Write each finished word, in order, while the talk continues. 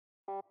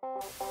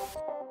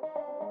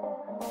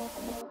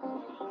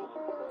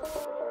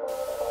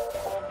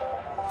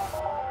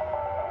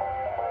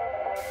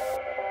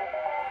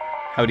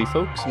Howdy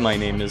folks, my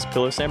name is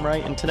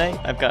PillowSamurai, and today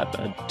I've got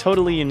a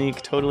totally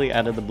unique, totally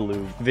out of the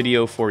blue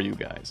video for you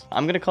guys.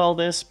 I'm gonna call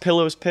this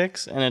Pillow's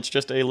Picks, and it's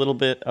just a little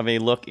bit of a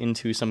look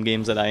into some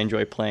games that I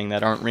enjoy playing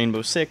that aren't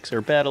Rainbow Six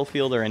or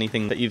Battlefield or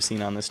anything that you've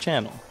seen on this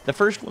channel. The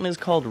first one is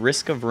called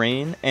Risk of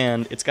Rain,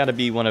 and it's gotta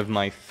be one of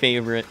my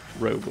favorite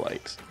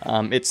roguelikes.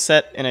 It's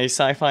set in a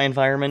sci-fi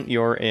environment.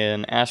 You're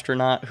an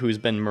astronaut who's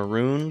been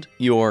marooned.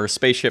 Your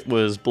spaceship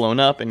was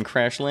blown up and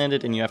crash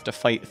landed, and you have to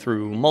fight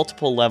through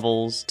multiple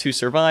levels to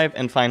survive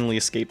and finally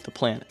escape the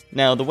planet.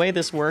 Now, the way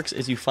this works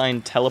is you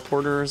find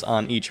teleporters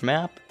on each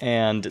map,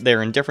 and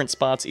they're in different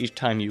spots each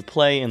time you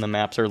play, and the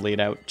maps are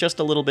laid out just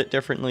a little bit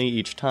differently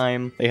each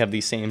time. They have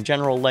the same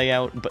general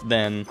layout, but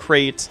then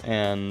crates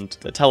and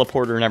the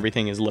teleporter and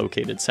everything is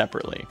located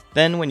separately.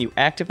 Then when you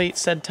activate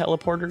said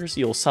teleporters,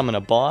 you'll summon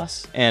a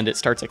boss, and it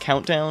starts a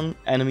countdown.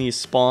 Enemies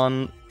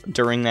spawn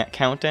during that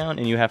countdown,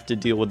 and you have to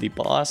deal with the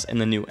boss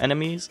and the new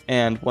enemies,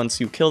 and once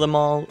you kill them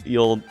all,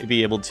 you'll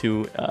be able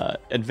to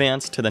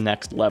advance to the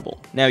next level.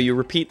 Now, you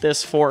repeat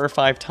this 4 or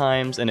 5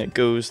 times, and it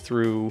goes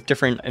through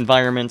different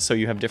environments, so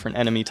you have different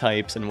enemy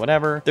types and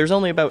whatever. There's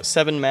only about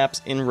 7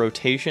 maps in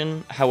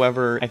rotation,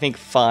 however, I think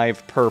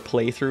 5 per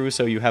playthrough,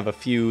 so you have a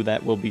few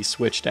that will be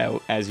switched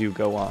out as you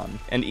go on.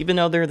 And even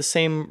though they're the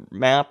same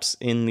maps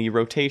in the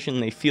rotation,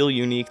 they feel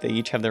unique. They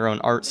each have their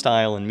own art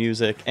style and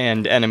music,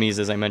 and enemies,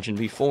 as I mentioned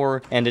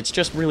before, and it's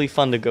just really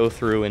fun to go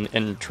through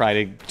and try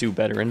to do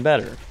better and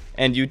better.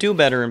 And you do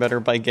better and better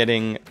by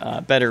getting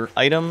better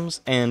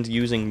items and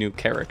using new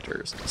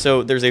characters.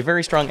 So there's a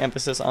very strong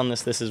emphasis on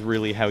this. This is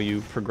really how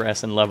you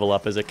progress and level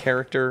up as a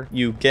character.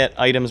 You get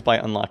items by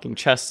unlocking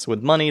chests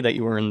with money that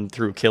you earn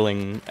through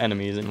killing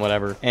enemies and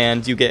whatever.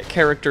 And you get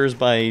characters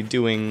by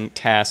doing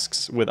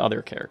tasks with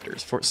other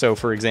characters. So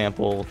for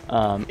example,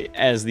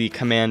 as the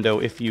commando,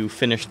 if you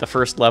finish the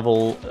first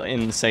level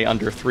in, say,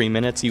 under 3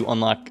 minutes, you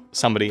unlock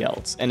somebody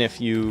else. And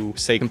if you,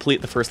 say,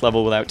 complete the first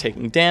level without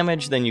taking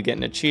damage, then you get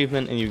an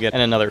achievement and you get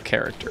another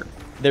character.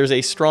 There's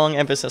a strong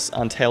emphasis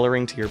on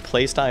tailoring to your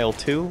playstyle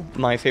too.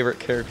 My favorite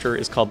character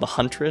is called the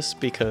Huntress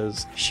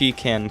because she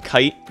can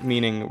kite,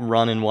 meaning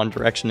run in one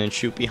direction and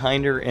shoot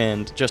behind her,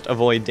 and just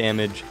avoid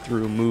damage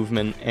through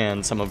movement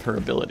and some of her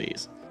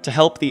abilities. To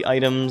help the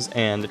items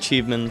and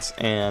achievements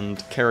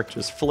and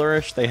characters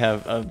flourish, they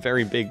have a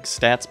very big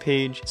stats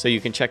page, so you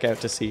can check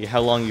out to see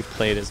how long you've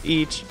played as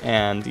each,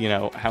 and, you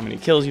know, how many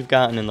kills you've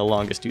gotten and the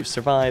longest you've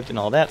survived and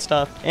all that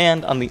stuff.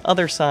 And on the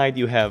other side,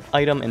 you have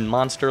item and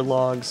monster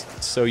logs,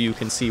 so you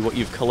can see what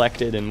you've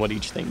collected and what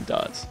each thing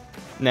does.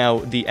 Now,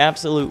 the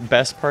absolute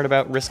best part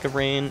about Risk of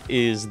Rain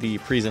is the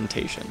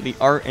presentation. The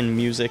art and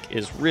music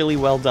is really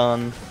well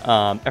done.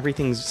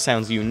 Everything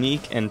sounds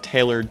unique and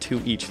tailored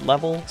to each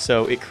level,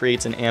 so it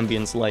creates an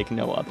ambience like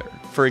no other.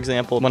 For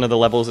example, one of the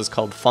levels is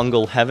called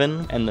Fungal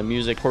Heaven, and the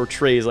music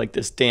portrays like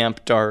this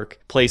damp, dark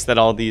place that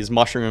all these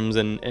mushrooms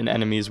and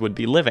enemies would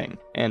be living,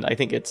 and I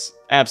think it's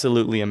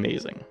absolutely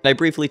amazing. I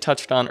briefly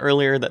touched on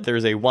earlier that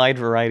there's a wide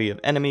variety of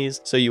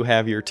enemies, so you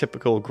have your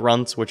typical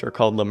grunts, which are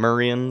called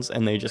Lemurians,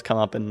 and they just come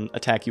up and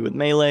attack you with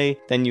melee.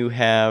 Then you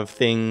have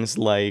things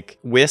like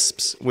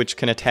wisps, which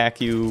can attack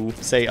you,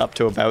 say, up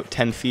to about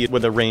 10 feet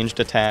with a ranged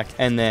attack,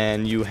 and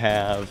then you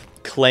have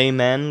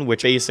Claymen,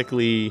 which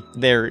basically,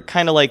 they're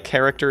kind of like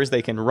characters.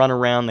 They can run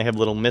around, they have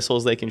little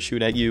missiles they can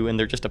shoot at you, and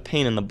they're just a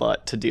pain in the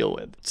butt to deal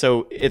with.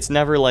 So it's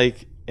never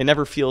like, it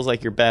never feels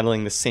like you're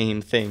battling the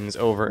same things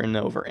over and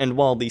over. And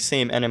while the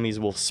same enemies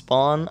will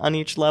spawn on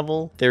each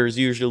level, there's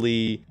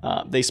usually,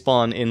 they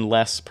spawn in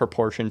less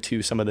proportion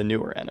to some of the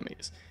newer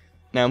enemies.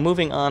 Now,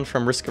 moving on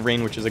from Risk of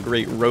Rain, which is a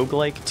great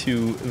roguelike,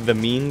 to The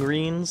Mean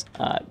Greens.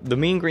 The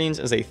Mean Greens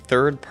is a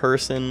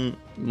third-person,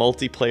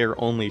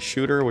 multiplayer-only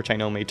shooter, which I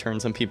know may turn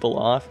some people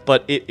off,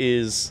 but it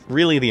is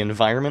really the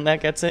environment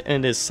that gets it,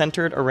 and it is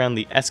centered around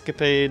the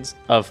escapades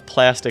of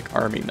plastic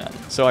army men.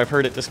 So I've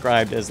heard it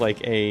described as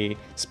like a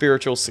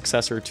spiritual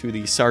successor to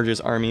the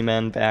Sarge's Army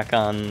Men back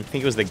on, I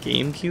think it was the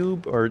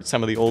GameCube, or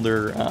some of the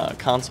older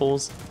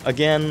consoles.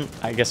 Again,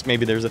 I guess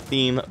maybe there's a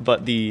theme,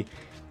 but the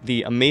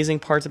amazing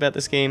parts about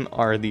this game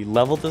are the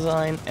level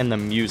design and the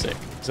music.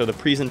 So the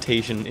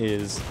presentation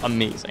is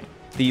amazing.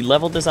 The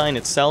level design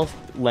itself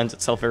lends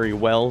itself very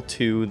well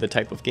to the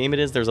type of game it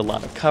is. There's a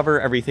lot of cover,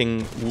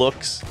 everything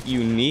looks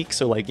unique,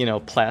 so like, you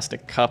know,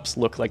 plastic cups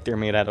look like they're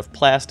made out of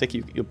plastic,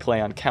 you play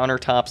on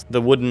countertops,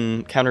 the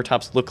wooden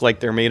countertops look like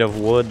they're made of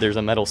wood, there's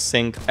a metal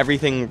sink,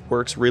 everything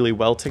works really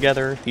well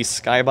together. These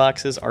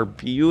skyboxes are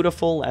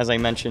beautiful. As I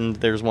mentioned,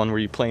 there's one where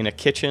you play in a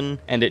kitchen,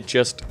 and it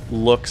just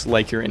looks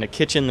like you're in a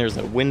kitchen. There's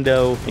a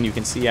window, and you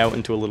can see out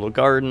into a little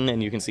garden,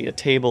 and you can see a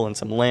table and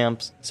some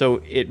lamps,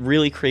 so it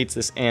really creates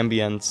this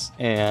ambience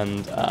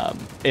and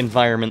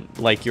environment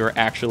like you're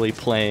actually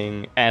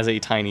playing as a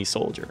tiny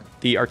soldier.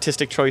 The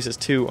artistic choices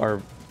too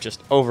are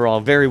just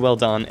overall very well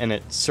done, and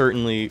it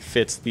certainly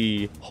fits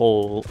the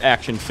whole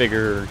action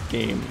figure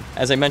game.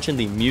 As I mentioned,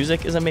 the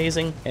music is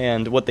amazing,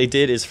 and what they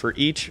did is for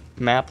each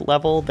map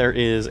level there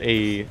is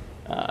a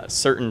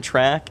certain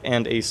track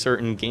and a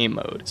certain game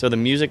mode. So the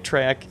music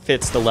track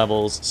fits the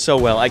levels so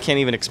well. I can't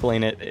even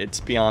explain it. It's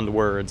beyond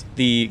words.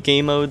 The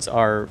game modes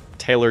are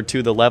tailored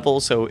to the level,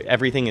 so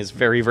everything is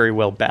very, very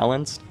well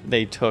balanced.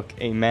 They took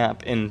a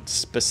map and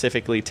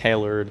specifically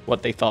tailored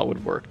what they thought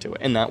would work to it,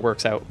 and that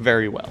works out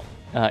very well.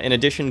 In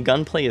addition,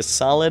 gunplay is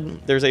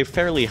solid. There's a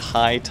fairly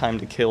high time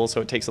to kill,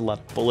 so it takes a lot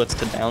of bullets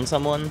to down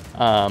someone,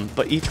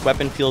 but each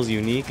weapon feels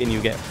unique, and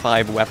you get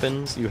 5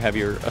 weapons. You have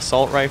your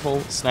assault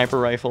rifle, sniper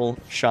rifle,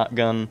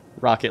 shotgun,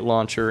 rocket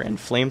launcher, and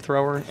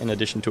flamethrower, in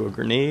addition to a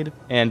grenade.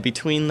 And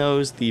between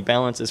those, the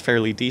balance is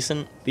fairly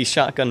decent. The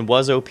shotgun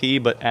was OP,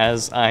 but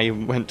as I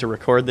went to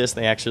record this,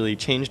 they actually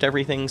changed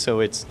everything, so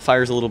it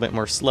fires a little bit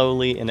more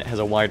slowly, and it has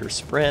a wider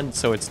spread,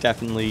 so it's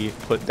definitely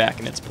put back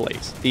in its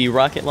place. The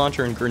rocket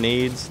launcher and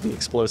grenades, the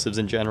explosives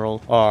in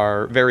general,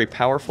 are very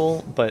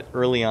powerful, but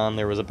early on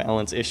there was a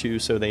balance issue,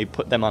 so they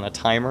put them on a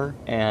timer,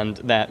 and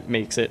that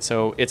makes it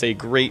so it's a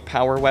great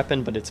power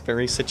weapon, but it's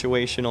very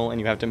situational,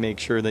 and you have to make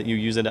sure that you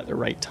use it at the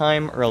right time,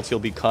 or else you'll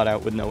be caught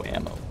out with no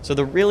ammo. So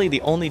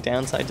the only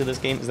downside to this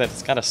game is that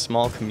it's got a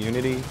small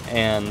community,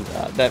 and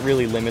that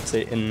really limits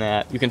it in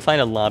that you can find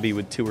a lobby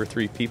with 2 or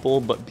 3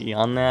 people, but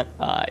beyond that,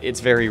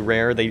 it's very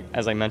rare.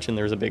 As I mentioned,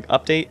 there's a big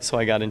update, so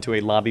I got into a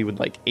lobby with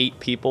like 8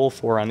 people,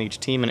 4 on each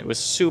team, and it was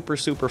super,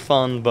 super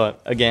fun, but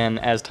again,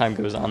 as time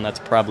goes on, that's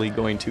probably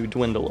going to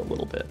dwindle a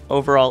little bit.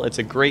 Overall, it's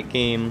a great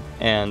game,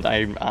 and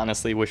I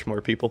honestly wish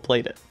more people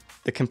played it.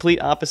 The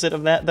complete opposite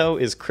of that, though,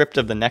 is Crypt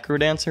of the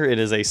Necrodancer. It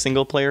is a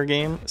single-player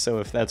game, so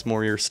if that's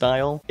more your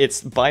style.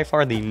 It's by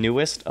far the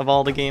newest of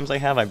all the games I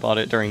have. I bought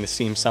it during the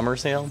Steam Summer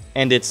Sale,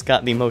 and it's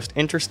got the most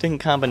interesting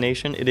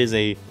combination. It is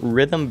a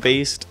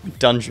rhythm-based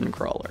dungeon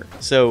crawler.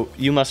 So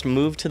you must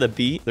move to the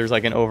beat. There's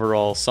like an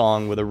overall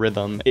song with a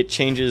rhythm. It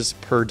changes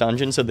per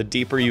dungeon, so the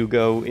deeper you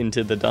go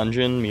into the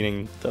dungeon,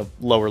 meaning the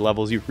lower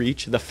levels you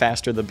reach, the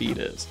faster the beat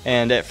is.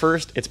 And at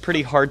first, it's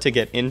pretty hard to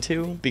get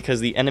into because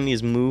the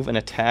enemies move and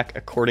attack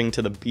according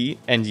to the beat,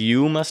 and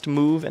you must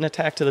move and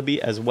attack to the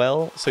beat as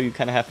well, so you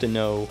kind of have to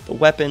know the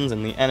weapons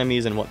and the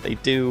enemies and what they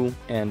do.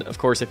 And of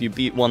course, if you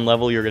beat one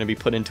level, you're going to be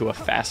put into a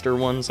faster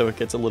one, so it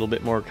gets a little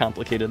bit more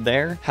complicated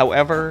there.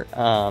 However,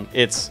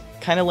 it's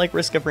kind of like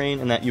Risk of Rain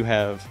in that you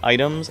have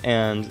items,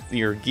 and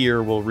your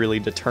gear will really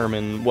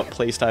determine what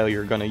playstyle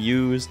you're going to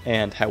use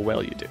and how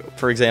well you do.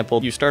 For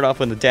example, you start off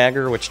with a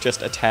dagger, which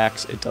just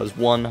attacks. It does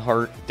 1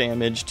 heart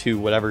damage to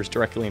whatever's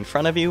directly in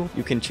front of you.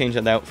 You can change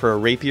that out for a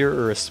rapier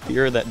or a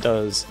spear that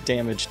does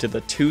damage to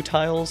the 2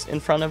 tiles in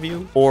front of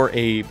you, or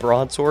a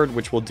broadsword,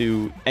 which will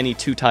do any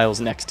 2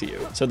 tiles next to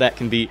you. So that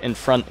can be in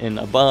front and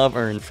above,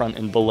 or in front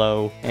and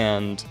below,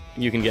 and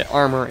you can get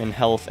armor and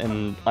health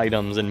and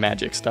items and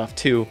magic stuff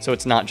too, so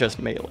it's not just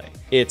melee.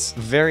 It's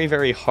very,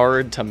 very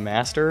hard to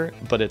master,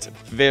 but it's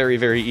very,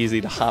 very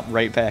easy to hop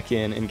right back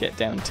in and get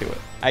down to it.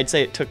 I'd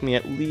say it took me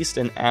at least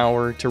an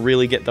hour to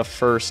really get the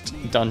first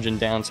dungeon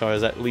down, so I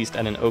was at least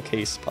at an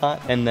okay spot,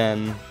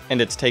 and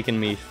it's taken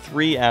me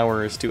 3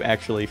 hours to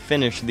actually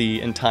finish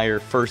the entire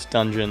first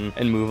dungeon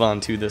and move on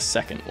to the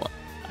second one.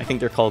 I think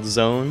they're called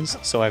zones,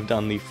 so I've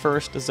done the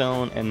first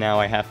zone, and now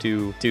I have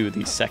to do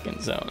the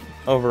second zone.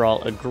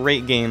 Overall, a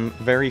great game,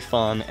 very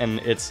fun, and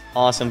it's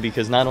awesome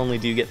because not only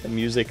do you get the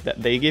music that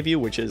they give you,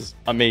 which is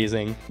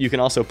amazing, you can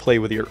also play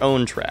with your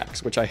own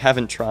tracks, which I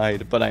haven't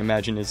tried, but I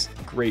imagine is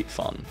great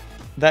fun.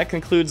 That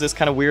concludes this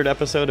kind of weird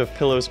episode of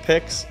Pillow's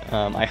Picks.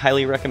 I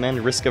highly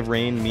recommend Risk of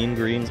Rain, Mean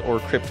Greens, or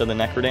Crypt of the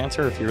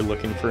Necrodancer if you're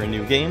looking for a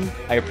new game.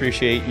 I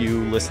appreciate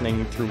you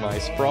listening through my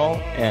sprawl,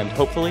 and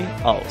hopefully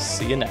I'll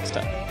see you next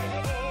time.